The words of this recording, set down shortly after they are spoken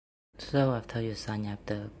So after you sign up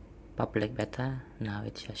the public beta, now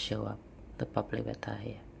it just show up the public beta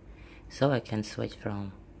here. So I can switch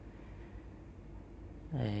from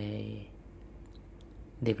a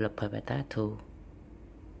developer beta to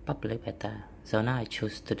public beta. So now I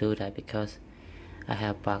choose to do that because I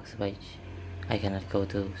have bugs which I cannot go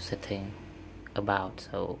to setting about.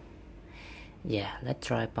 So yeah, let's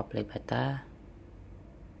try public beta,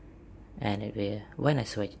 and it will, when I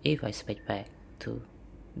switch, if I switch back to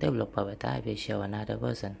developer beta, it will show another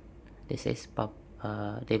version. This is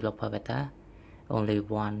developer beta, only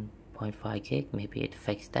 1.5 gig. Maybe it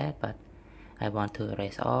fixed that, but I want to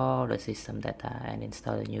erase all the system data and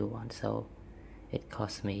install a new one, so it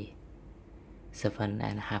cost me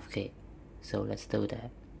 7.5 gig. So let's do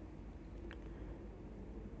that.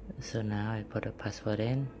 So now I put a password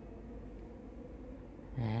in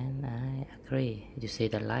and I agree. You see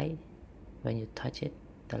the light when you touch it,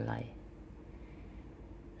 the light.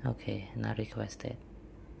 Okay, not requested.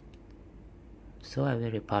 So I will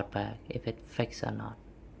report back if it fixed or not.